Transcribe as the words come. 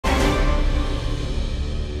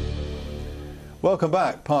Welcome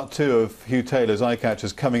back. Part 2 of Hugh Taylor's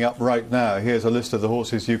Eyecatchers coming up right now. Here's a list of the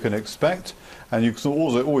horses you can expect, and you can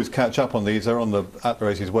also always catch up on these. They're on the At the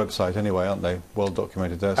Races website anyway, aren't they? Well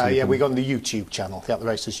documented there. So yeah, we got on the YouTube channel, the At the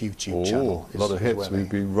Races YouTube channel. A lot of hits. We'd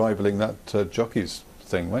be rivaling that jockeys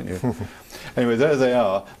thing, won't you? Anyway, there they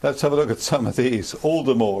are. Let's have a look at some of these.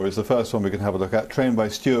 Aldermore is the first one we can have a look at, trained by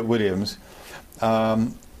Stuart Williams.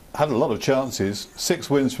 Had a lot of chances, 6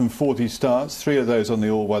 wins from 40 starts, 3 of those on the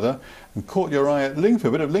all-weather, and caught your eye at Lingfield.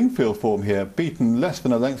 A bit of Lingfield form here, beaten less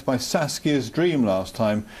than a length by Saskia's Dream last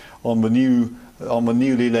time on the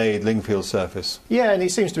newly laid Lingfield surface. Yeah, and he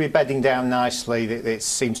seems to be bedding down nicely. It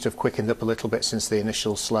seems to have quickened up a little bit since the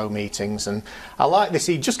initial slow meetings, and I like this.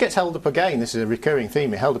 He just gets held up again. This is a recurring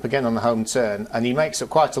theme. He held up again on the home turn, and he makes up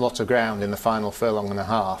quite a lot of ground in the final furlong and a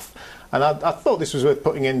half. And I thought this was worth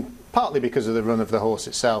putting in, partly because of the run of the horse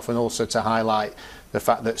itself, and also to highlight the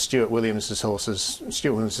fact that Stuart Williams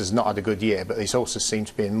has not had a good year, but these horses seem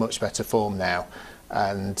to be in much better form now.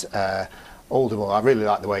 And Aldermore, I really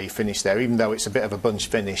like the way he finished there. Even though it's a bit of a bunch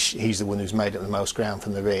finish, he's the one who's made up the most ground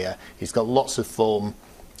from the rear. He's got lots of form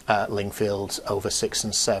at Lingfield over 6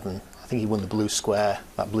 and 7. I think he won the Blue Square,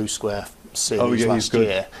 that Blue Square series last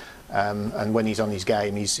year. And when he's on his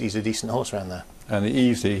game, he's a decent horse around there. And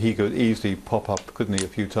he could easily pop up, couldn't he, a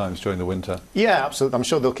few times during the winter? Yeah, absolutely. I'm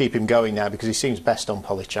sure they'll keep him going now because he seems best on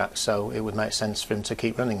polytrack, so it would make sense for him to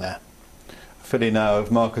keep running there. A filly now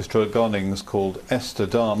of Marcus Drogoning's called Esther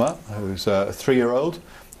Dharma, who's a 3-year-old,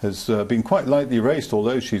 has been quite lightly raced,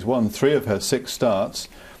 although she's won 3 of her 6 starts.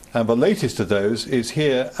 And the latest of those is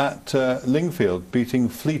here at Lingfield, beating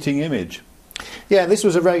Fleeting Image. Yeah, this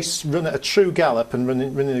was a race run at a true gallop and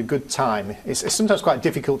running a good time. It's sometimes quite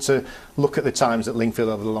difficult to look at the times at Lingfield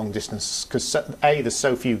over the long distance because A, there's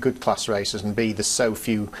so few good class races, and B, there's so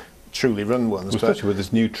few truly run ones. Well, especially with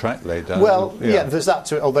this new track laid down. Well, yeah, there's that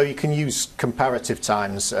to it, although you can use comparative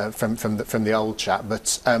times from the old track.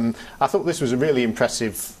 But I thought this was a really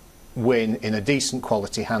impressive win in a decent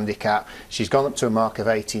quality handicap. She's gone up to a mark of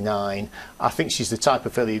 89. I think she's the type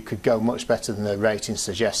of filly who could go much better than the rating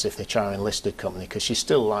suggests if they try and listed company, because she's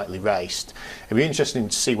still lightly raced. It'd be interesting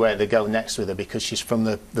to see where they go next with her, because she's from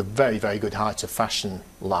the very, very good Height of Fashion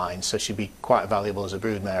line, so she'd be quite valuable as a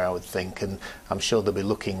broodmare, I would think, and I'm sure they'll be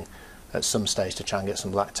looking at some stage to try and get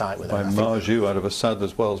some black type with her. By Marjou out of a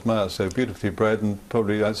Sadler's Wells mare, so beautifully bred, and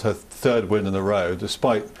probably that's her 3rd win in a row,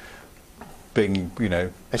 despite being, you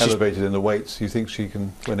know, elevated in the weights. You think she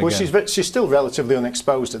can win again? Well, she's still relatively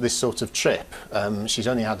unexposed at this sort of trip. She's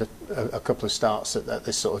only had a couple of starts at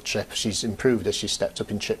this sort of trip. She's improved as she's stepped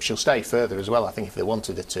up in trip. She'll stay further as well, I think, if they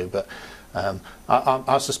wanted her to, but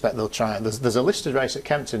I suspect they'll try. There's a listed race at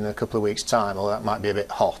Kempton in a couple of weeks' time, or that might be a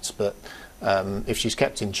bit hot, but if she's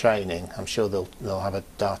kept in training, I'm sure they'll have a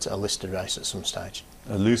dart at a listed race at some stage.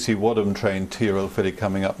 A Lucy Wadham trained 2-year-old filly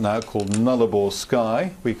coming up now called Nullarbor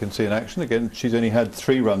Sky. We can see in action again. She's only had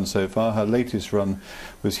 3 runs so far. Her latest run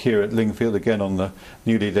was here at Lingfield, again on the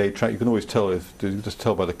newly laid track. You can always tell, just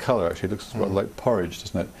tell by the colour actually. It looks like porridge,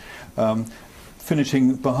 doesn't it?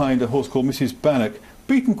 Finishing behind a horse called Mrs. Bannock.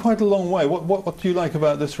 Beaten quite a long way. What do you like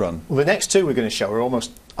about this run? Well, the next 2 we're going to show are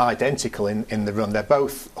almost identical in the run. They're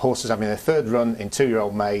both horses having their 3rd run in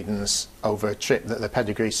 2-year-old maidens over a trip that the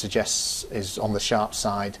pedigree suggests is on the sharp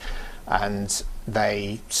side, and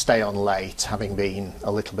they stay on late, having been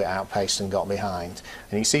a little bit outpaced and got behind.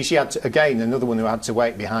 And you see she had to, again, another one who had to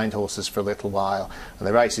wait behind horses for a little while, and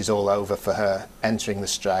the race is all over for her entering the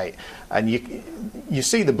straight. And you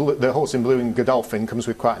see the horse in blue in Godolphin comes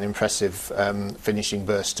with quite an impressive finishing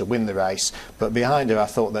burst to win the race, but behind her I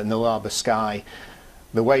thought that Nullarbor Sky,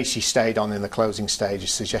 the way she stayed on in the closing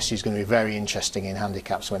stages suggests she's going to be very interesting in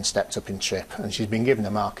handicaps when stepped up in trip, and she's been given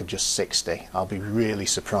a mark of just 60. I'll be really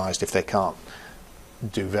surprised if they can't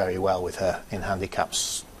do very well with her in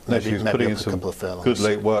handicaps. No, she was putting in some good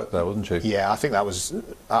late work there, wasn't she? Yeah, I think that was,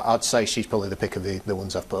 I'd say she's probably the pick of the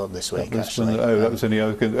ones I've put up this week. That was only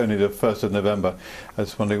the 1st of November. I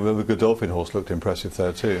was wondering whether the Godolphin horse looked impressive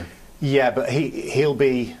there too. Yeah, but he'll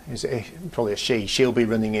be, probably a she'll be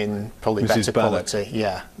running in probably Mrs. better Bannock. Quality.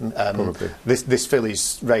 Yeah, probably. This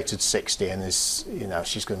filly's rated 60, and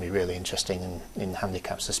she's going to be really interesting in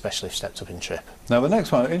handicaps, especially if stepped up in trip. Now the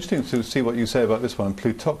next one, interesting to see what you say about this one,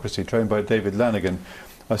 Plutocracy, trained by David Lanigan.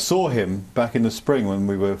 I saw him back in the spring when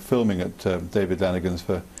we were filming at David Lanigan's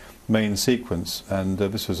for main sequence, and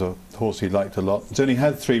this was a horse he liked a lot. He's only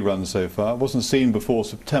had 3 runs so far, wasn't seen before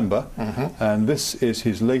September, and this is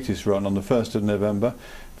his latest run on the 1st of November,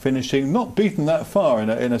 finishing not beaten that far in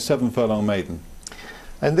a 7-furlong maiden.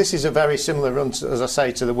 And this is a very similar run, as I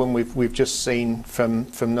say, to the one we've just seen from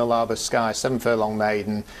Nullarbor Sky, 7-furlong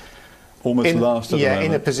maiden. almost last at the moment.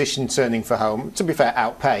 In a position turning for home. To be fair,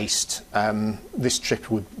 outpaced. This trip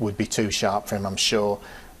would be too sharp for him, I'm sure,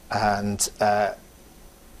 and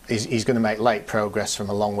he's going to make late progress from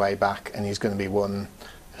a long way back, and he's going to be one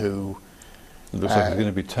who... It looks like he's going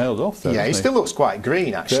to be tailed off there. Yeah, he still looks quite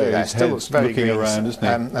green, actually. Yeah, there still looks very green. Around, isn't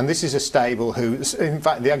he? And this is a stable who, in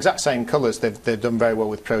fact, the exact same colours. They've done very well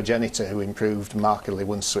with Progenitor, who improved markedly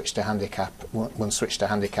once switched to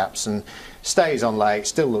handicaps, and stays on late.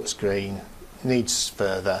 Still looks green. Needs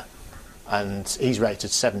further, and he's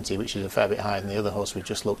rated 70, which is a fair bit higher than the other horse we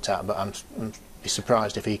just looked at. But I'm be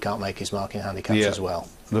surprised if he can't make his mark in handicaps as well.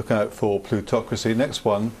 Look out for Plutocracy. Next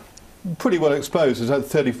one. Pretty well exposed, has had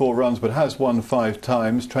 34 runs but has won 5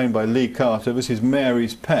 times, trained by Lee Carter. This is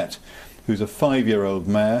Mary's Pet, who's a 5-year-old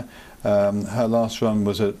mare. Her last run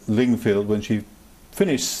was at Lingfield when she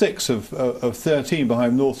finished 6th of 13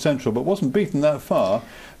 behind North Central, but wasn't beaten that far,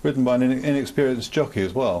 ridden by an inexperienced jockey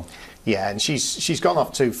as well. Yeah, and she's gone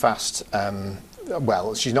off too fast.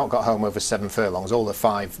 Well, she's not got home over 7 furlongs. All the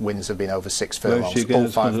 5 wins have been over 6 furlongs, all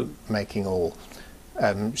 5 making all.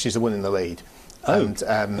 She's the one in the lead. Oh,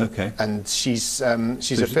 and she's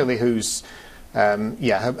a filly who's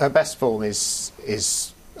her best form is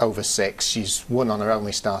over 6. She's won on her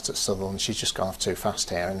only start at Sutherland. She's just gone off too fast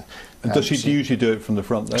here. And does she usually do it from the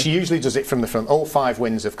front, though? She usually does it from the front. All 5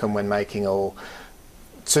 wins have come when making all.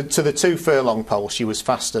 To the 2 furlong pole, she was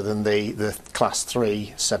faster than the Class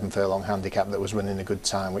 3 7 furlong handicap that was running a good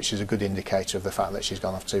time, which is a good indicator of the fact that she's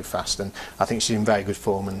gone off too fast. And I think she's in very good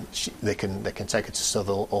form, and they can take her to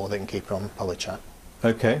Southall, or they can keep her on Polychat.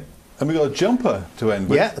 Okay, and we've got a jumper to end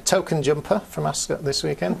with. Yeah, a token jumper from Ascot this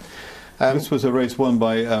weekend. This was a race won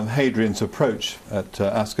by Hadrian's Approach at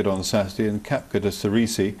Ascot on Saturday, and Capca de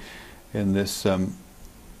Cerisi in this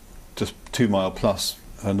just 2 mile plus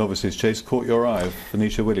novices chase caught your eye of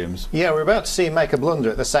Venetia Williams. Yeah, we're about to see him make a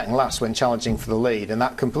blunder at the second last when challenging for the lead, and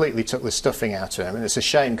that completely took the stuffing out of him. And it's a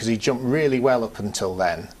shame because he jumped really well up until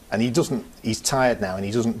then, and he's tired now, and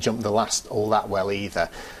he doesn't jump the last all that well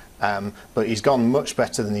either. But he's gone much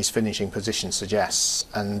better than his finishing position suggests,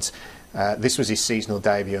 and this was his seasonal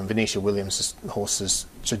debut, and Venetia Williams' horses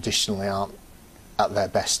traditionally aren't at their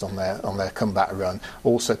best on their comeback run.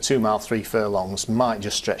 Also, 2 mile 3 furlongs might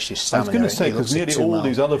just stretch his stamina. I was going to say, because nearly all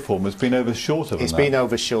these other form has been over shorter than that. It's been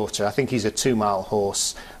over shorter. I think he's a 2 mile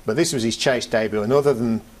horse, but this was his chase debut, and other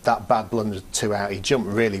than that bad blunder 2 out, he jumped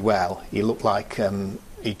really well. He looked like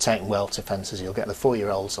he'd taken well to fences. He'll get the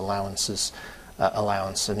 4-year-olds allowance,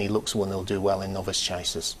 and he looks one who'll do well in novice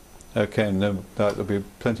chases. Okay, and there'll be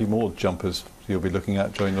plenty more jumpers you'll be looking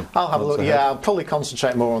at during the... I'll have a look, ahead. Yeah, I'll probably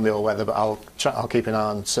concentrate more on the all-weather, but I'll keep an eye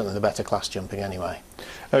on certainly the better class jumping anyway.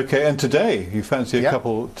 Okay, and today, you fancy a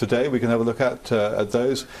couple today, we can have a look at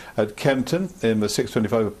those. At Kempton, in the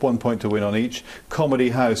 625, 1 point to win on each.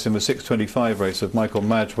 Comedy House in the 625 race of Michael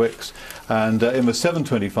Madgwicks. And in the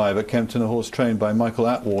 725 at Kempton, a horse trained by Michael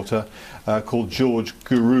Atwater called George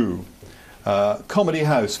Guru. Comedy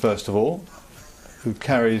House, first of all, who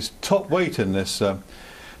carries top weight in this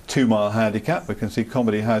 2 mile handicap. We can see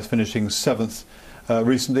Comedy House finishing 7th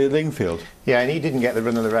recently at Lingfield. Yeah, and he didn't get the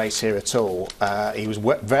run of the race here at all. He was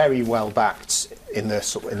very well backed in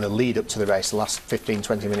the lead up to the race, the last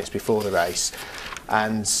 15-20 minutes before the race,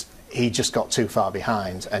 and he just got too far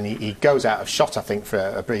behind, and he goes out of shot, I think, for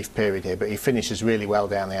a brief period here, but he finishes really well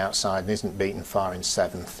down the outside and isn't beaten far in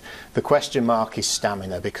 7th. The question mark is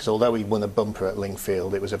stamina, because although he won a bumper at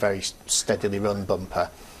Lingfield, it was a very steadily run bumper.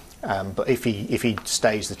 But if he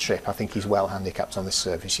stays the trip, I think he's well handicapped on this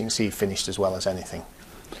surface. You can see he finished as well as anything.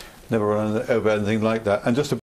 Never run over anything like that. And just